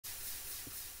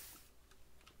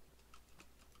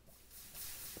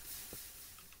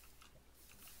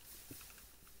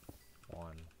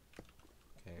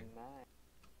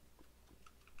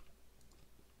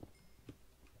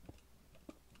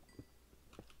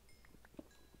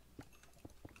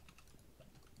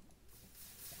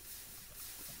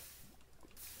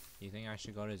You think I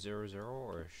should go to 0-0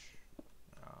 or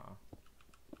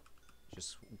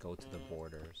just go to the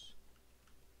borders?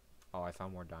 Oh, I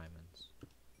found more diamonds.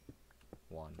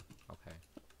 1. Okay.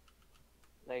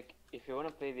 Like, if you want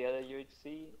to play the other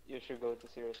UHC, you should go to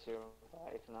 0-0.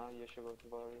 If not, you should go to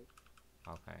borders.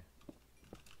 Okay.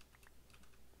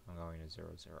 I'm going to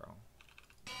 0-0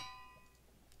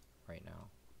 right now.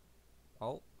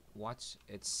 Oh, what?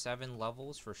 It's 7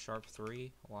 levels for Sharp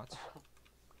 3. What?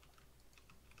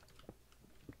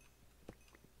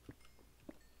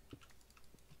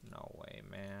 No way,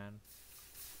 man.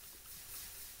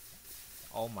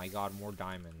 Oh my god, more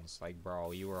diamonds. Like,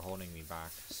 bro, you were holding me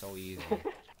back so easy.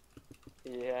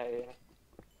 Yeah.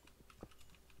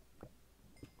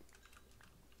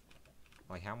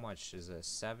 Like, how much is this?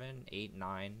 7, 8,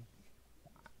 9,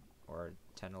 or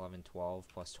 10, 11, 12,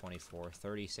 plus 24,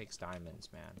 36 diamonds,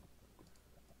 man.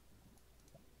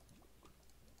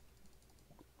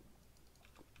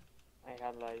 I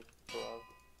had like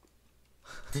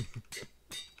 12.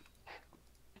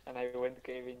 And I went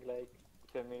caving like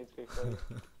 10 minutes before.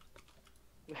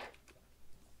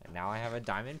 And now I have a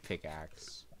diamond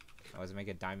pickaxe. I was to make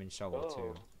a diamond shovel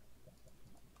too.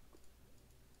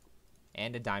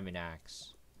 And a diamond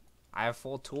axe. I have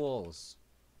full tools.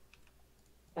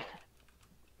 Okay.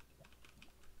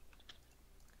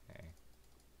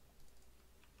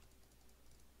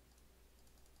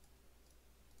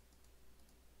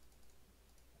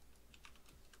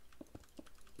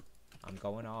 I'm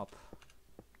going up.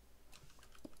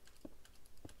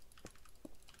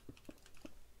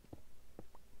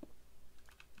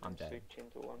 I'm dead.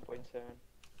 Switching to 1.7.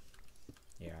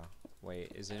 Yeah.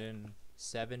 Wait, is it in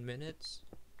 7 minutes?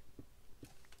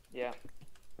 Yeah.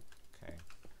 Okay.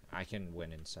 I can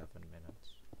win in 7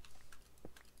 minutes.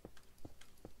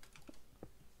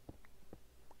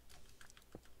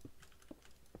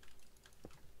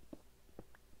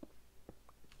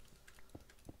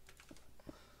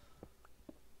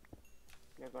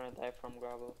 You're gonna die from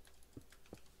gravel.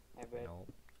 I bet.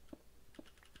 Nope.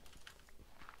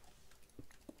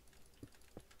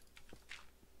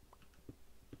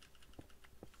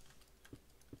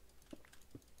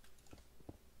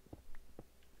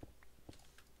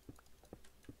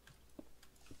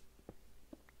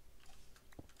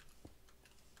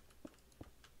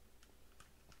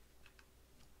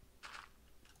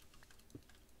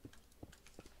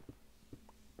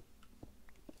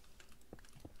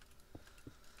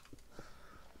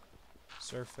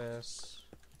 Surface.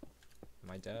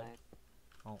 Am I dead? Nice.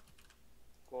 Oh.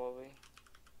 Go away.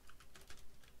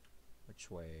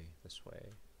 Which way? This way.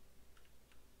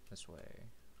 This way.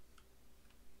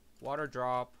 Water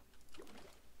drop.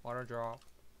 Water drop.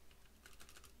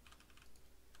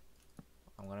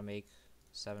 I'm gonna make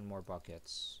 7 more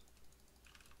buckets.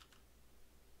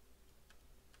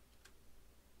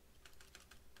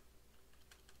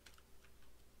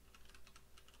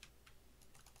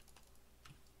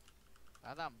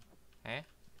 Adam, Eh?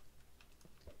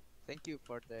 thank you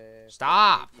for the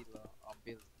Stop! On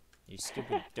build. You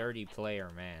stupid dirty player,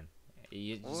 man.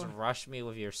 You just What? rush me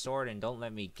with your sword and don't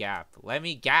let me gap. Let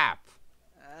me gap!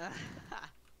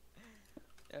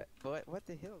 But what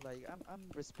the hell? Like, I'm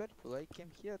respectful. I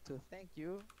came here to thank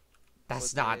you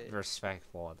That's for not the-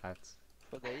 respectful. That's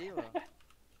for the elo.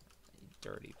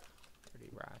 dirty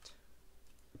rat.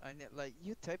 I know, like,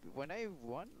 you type when I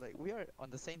won. Like, we are on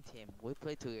the same team. We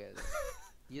play together.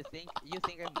 you think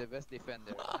I'm the best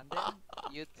defender, and then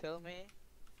you tell me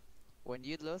when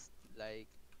you lost, like,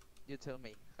 you tell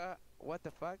me, huh, what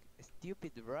the fuck,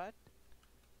 stupid rat,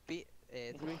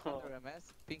 300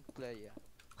 ms, pink player.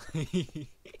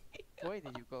 Why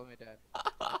did you call me that?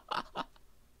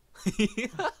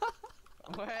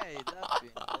 Why laughing?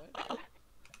 What?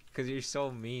 Cause you're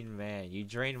so mean, man. You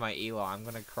drained my elo. I'm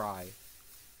gonna cry.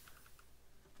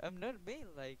 I'm not mean.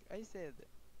 Like I said,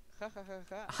 ha ha ha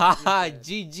ha. Haha, You said-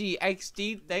 GG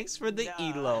XD. Thanks for the No,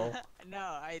 elo. No,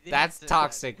 I didn't. That's say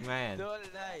toxic, that. man. Don't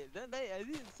lie. I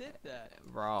didn't say that.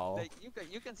 Bro. Like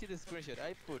you can see the screenshot.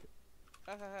 I put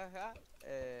ha ha ha ha.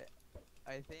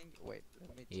 I think. Wait, let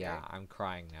me check. Yeah, I'm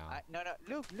crying now.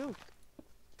 No. Look.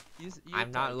 You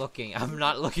I'm not type. looking. I'm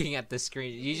not looking at the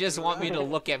screen. You just want me to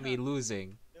look at me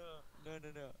losing. No.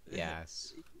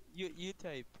 Yes. You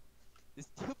type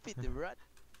stupid rat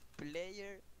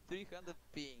player 300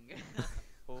 ping.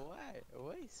 Why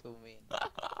so mean?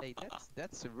 Like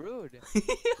that's rude.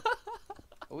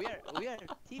 we are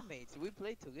teammates. We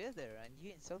play together, and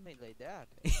you insult me like that.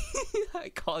 I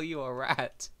call you a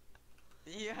rat.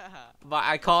 Yeah. But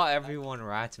I call everyone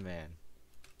rat, man.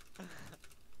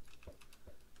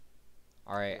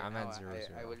 Alright, Okay, I'm now at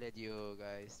 0-0. I will let you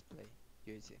guys play.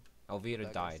 You see. Elvira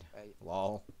Like died.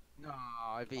 Lol. No,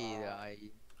 I be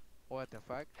what the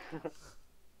fuck? What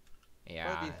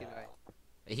Yeah, did he like?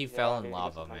 he Yeah, fell in because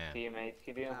lava, of my man. teammate.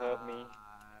 He didn't help me.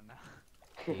 Nah,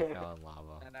 He fell in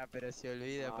lava. nah, pero se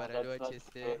olvida No, para el that's not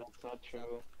true. UHC. That's not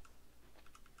true.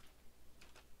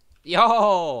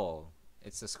 Yo,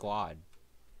 it's a squad.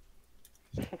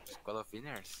 Squad of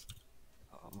winners.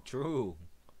 Oh. True.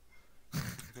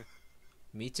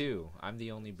 Me too. I'm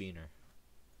the only beaner.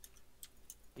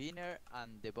 Winner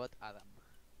and the bot Adam.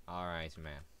 All right,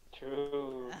 man.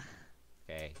 True.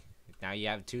 Okay. Now you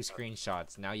have 2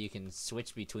 screenshots. Now you can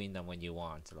switch between them when you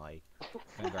want. Like,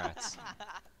 congrats.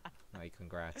 Like,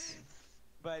 congrats.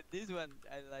 But this one,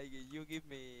 I like it. You gave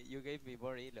me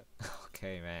more elo.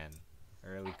 Okay, man.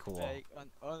 Really cool. Like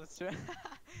on strength, on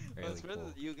Really strength,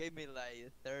 cool. you gave me like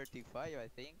 35, I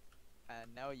think, and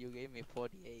now you gave me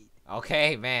 48.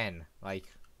 Okay, man. Like,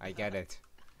 I get it.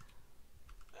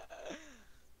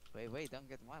 Wait, don't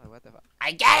get mad. What the fuck?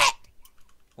 I get it!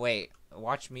 Wait,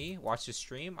 watch me. Watch the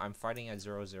stream. I'm fighting at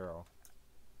 0-0.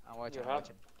 I'm watching. You I'm have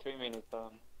watching. 3 minutes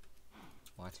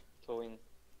What? to win.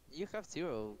 You have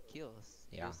 0 kills.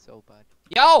 Yeah. You're so bad.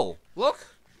 Yo! Look!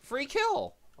 Free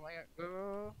kill! Oh my god,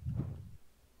 go.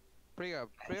 Pre-up,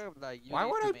 like you Why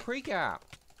gave would to I me. pre-gap?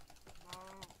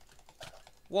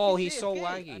 Whoa, he's so AFK.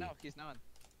 I laggy. know, he's not.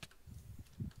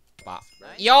 Bah.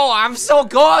 Nice. Yo, I'm so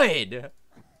good!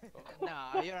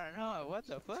 Nah, you're not. What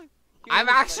the fuck? He I'm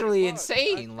was like actually a bot.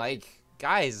 insane. Like,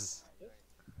 guys.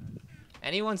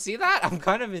 Anyone see that? I'm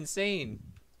kind of insane.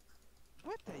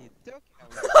 What are you talking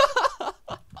about?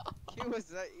 He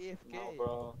was like AFK. No,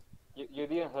 bro. You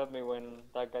didn't help me when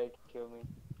that guy killed me.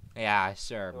 Yeah,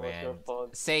 sure, It was your man.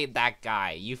 fault. Say that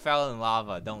guy. You fell in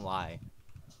lava. Don't lie.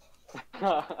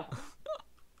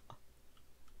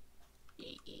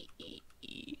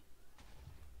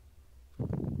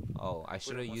 Oh, I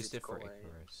should have wants used it it to for go away?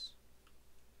 Icarus.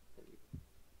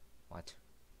 What?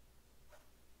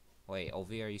 Wait,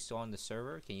 Ovi, are you still on the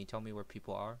server? Can you tell me where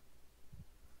people are?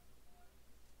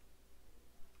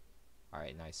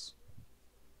 Alright, nice.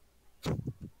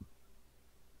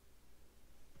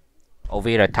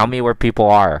 Ovita, tell me where people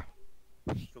are.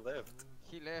 He left.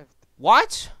 He left.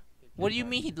 What? What do you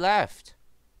mean he left?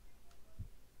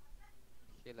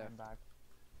 He left. I'm back.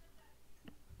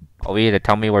 Ovita,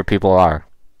 tell me where people are.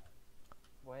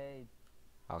 Wait,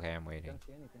 Okay, I'm waiting. can't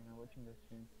see anything. I'm watching the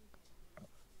stream.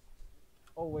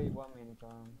 Oh wait, 1 minute.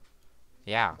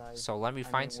 Yeah, Guys, so let me I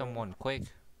find need someone quick.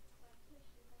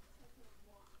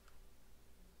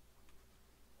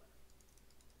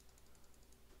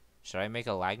 Should I make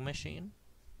a lag machine?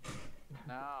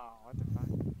 No, what the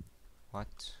fuck? What?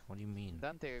 What do you mean?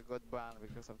 Dante got banned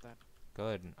because of that.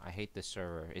 Good. I hate this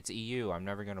server. It's EU. I'm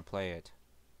never gonna play it.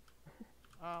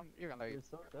 You can like You're it.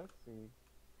 so sexy.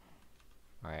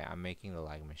 Alright, I'm making the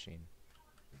lag machine.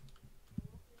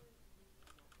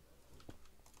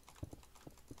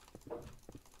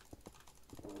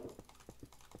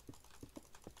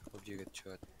 Hope you get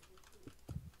shot.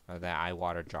 That I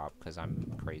water drop because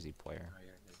I'm a crazy player. Oh,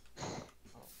 you're dead.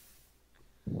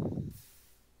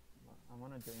 I'm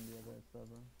gonna join the other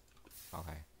server.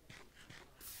 Okay.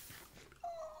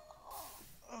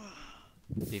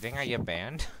 Do you think I get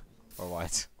banned? Or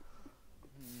what?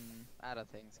 I don't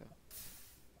think so.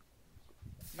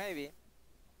 Maybe.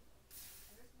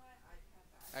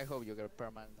 I hope you get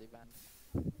permanently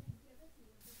banned.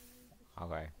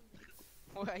 Okay.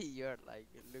 Why you're like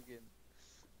looking?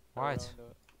 What? around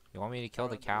the- You want me to kill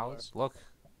the Around the world. cows? Look.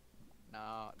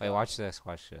 No. Wait, don't, watch this.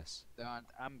 Watch this. Don't.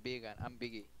 I'm vegan. I'm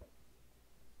biggie.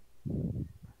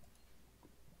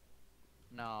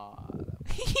 No.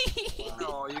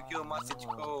 No, you killed Master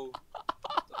Chico.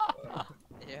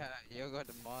 Yeah, you got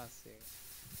the moss here.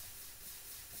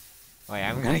 Wait,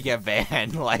 I'm gonna get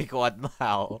banned. Like, what the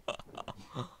hell?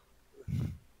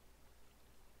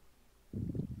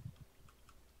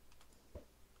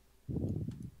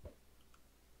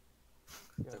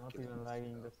 You're not even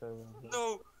lagging the server.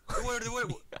 No! The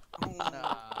water. Oh,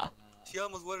 Nah. she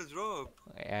almost water drop.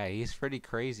 Yeah, he's pretty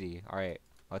crazy. Alright,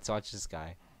 let's watch this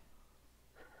guy.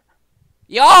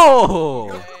 Yo!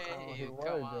 Hey, he come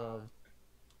was, on.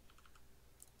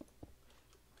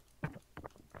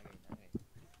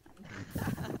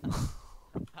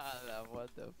 Hala, what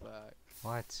the fuck?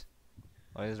 What?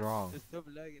 What is wrong? Stop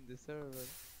lagging the server.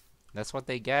 That's what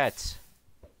they get.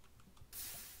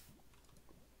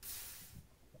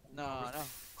 No,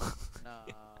 no.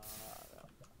 No.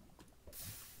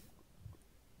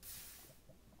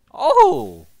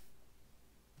 Oh!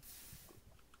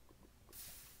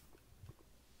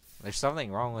 There's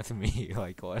something wrong with me.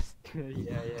 Like, what?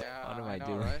 Yeah. What am I know,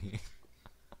 doing? right?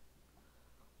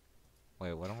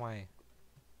 Wait, what am I?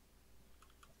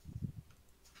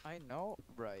 I know,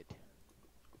 right?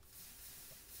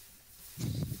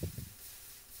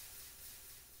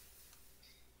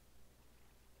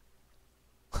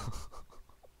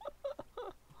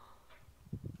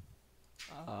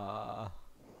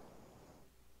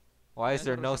 Why is Tienes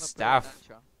there la no versión de Play en staff?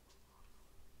 ancho.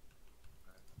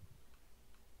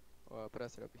 O para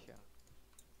hacer la pijama.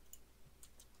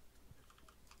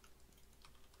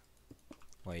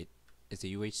 Wait, is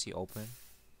the UHC open?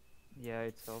 Yeah,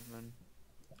 it's open.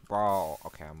 Bro,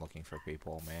 okay, I'm looking for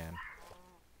people, man.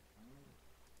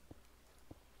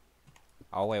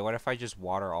 Oh wait, what if I just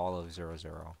water all of 0,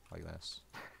 0 like this?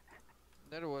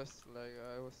 That was like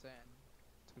I was saying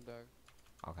to Doug.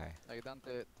 Okay. Like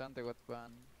Dante got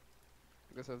banned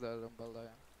because of the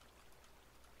Lumbalaya.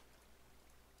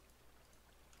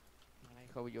 And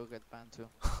I hope you get banned too.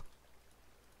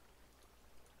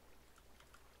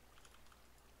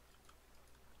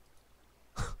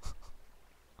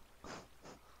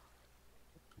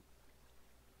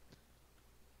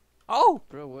 Oh,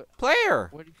 Bro, player!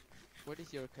 what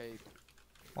is your cape?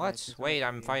 What? it's Wait, not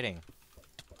I'm really- fighting.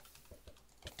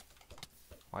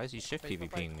 Why is he shift Fight,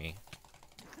 fight, fight. PvPing me?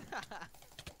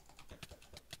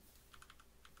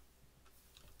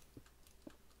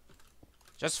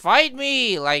 Just fight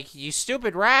me! Like, you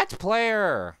stupid rat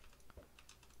player!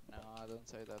 No, I don't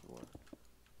say that word.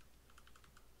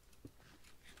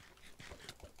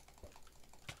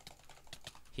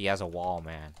 He has a wall,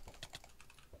 man.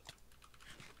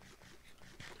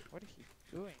 What is he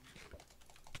doing?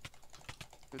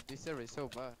 Dude, this area is so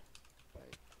bad.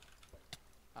 Like,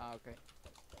 okay.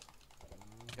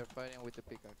 You're fighting with the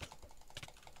pickaxe.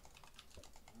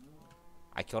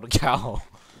 I killed a cow.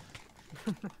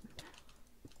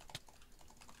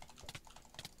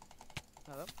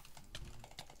 Adam?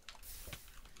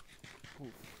 Oof.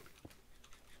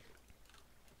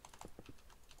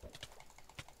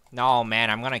 No, man,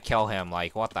 I'm gonna kill him.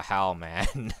 Like, what the hell,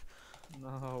 man?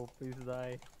 No, please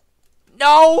die.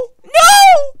 No!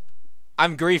 No!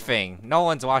 I'm griefing. No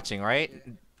one's watching, right?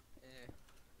 Yeah.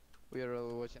 We are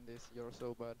all watching this. You're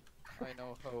so bad. I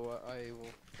know how I will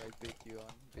like beat you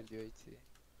on Build UHC.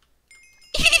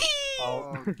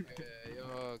 Oh. Okay,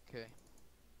 okay.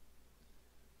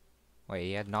 Wait,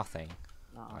 he had nothing.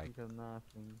 No, Like- he got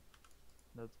nothing.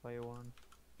 That's why I won.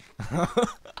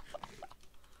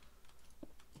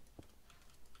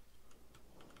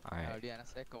 Alright. Olvida, no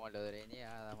sé cómo lo dreñé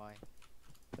a Adam hoy.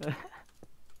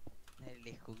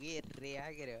 Le jugué re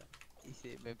agro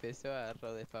y me empezó a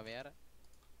rodespamear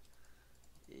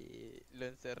y lo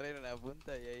encerré en una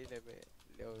punta y ahí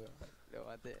lo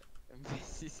maté.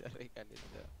 Sí se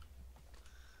recalentó.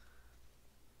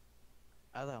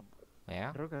 Adam,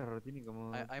 Yeah? Creo que Ro tiene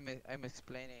como... I'm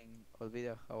explaining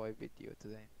Olvida how I beat you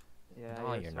today. Yeah,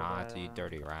 No, you're you're so not, bad, you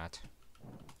dirty rat.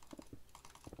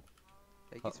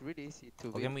 Like Oh. it's really easy to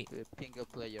Okay, beat pingle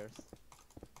players.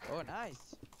 Oh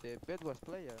nice! The Bedwars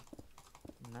player.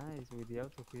 Nice, with the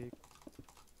auto kick.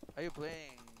 Are you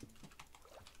playing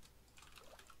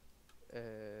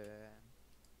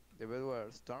the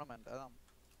Bedwars tournament, Adam?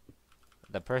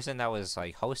 The person that was,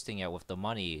 like, hosting it with the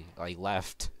money, like,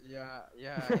 left. Yeah,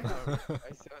 I know.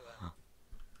 I saw that.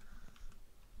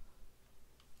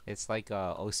 It's like,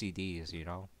 OCDs, you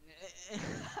know?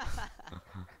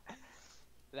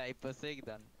 Like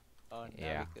Poseidon on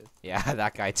Yeah. Navicus. Yeah,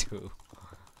 that guy too.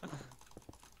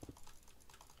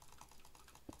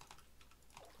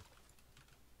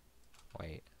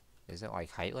 Wait, is it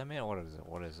like height limit? What is it?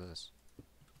 What is this?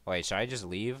 Wait, should I just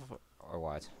leave or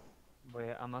what? But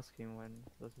yeah, I'm asking when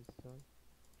does it start?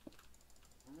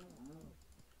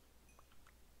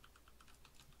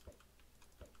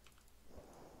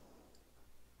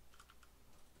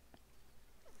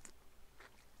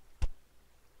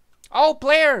 Oh,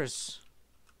 players!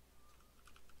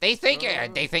 They think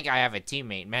I have a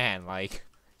teammate, man. Like,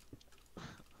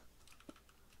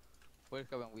 What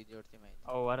happened with your teammate?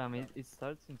 Oh, Adam, it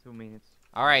starts in 2 minutes.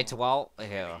 all right, well,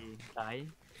 yeah, We die.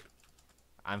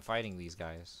 I'm fighting these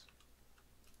guys.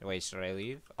 Wait, should I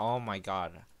leave? Oh my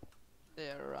God,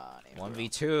 They're running.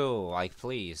 1v2, like,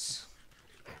 please.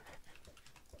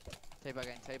 Type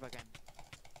again.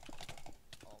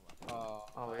 Oh,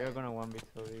 Oh, you're gonna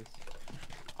 1v2 this.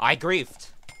 I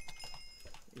griefed.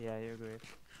 Yeah, you're great.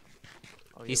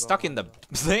 Oh, He's you got stuck in one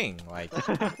the thing. Like,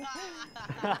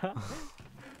 though.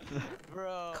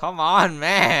 Bro. come on,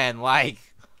 man. Like,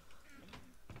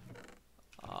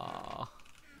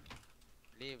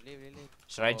 Leave.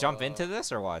 should I jump into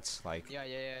this or what? Like, Yeah.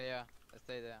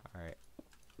 Stay there. all right.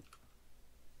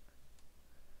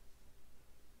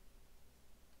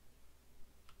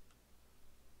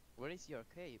 Where is your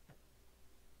cape?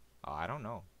 Oh, I don't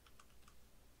know.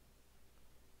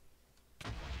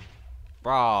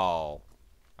 Bro.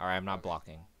 Alright, I'm not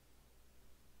blocking.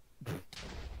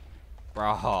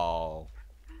 Bro.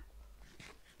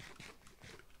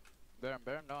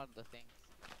 Burn all the things.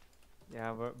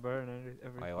 Yeah, burn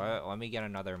everything. Wait, let me get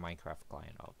another Minecraft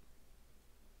client up.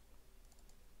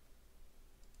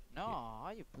 No, how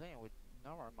are you playing with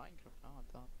normal Minecraft? No,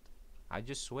 don't. I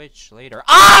just switch later.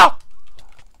 Ah!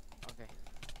 Okay.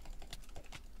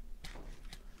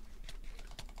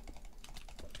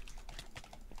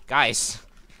 Guys.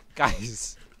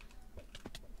 Guys.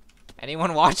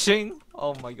 Anyone watching?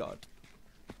 Oh my god.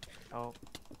 Oh,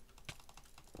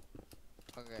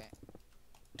 Okay.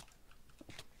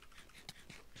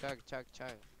 Chug.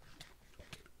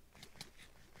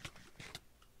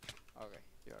 Okay,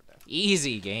 you're there.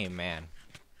 Easy game, man.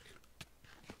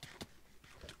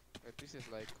 But this is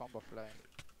like combo flying.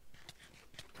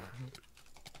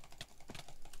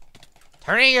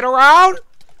 Turning it around?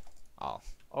 Oh,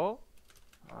 oh,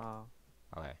 oh.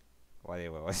 okay.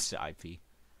 What's the IP?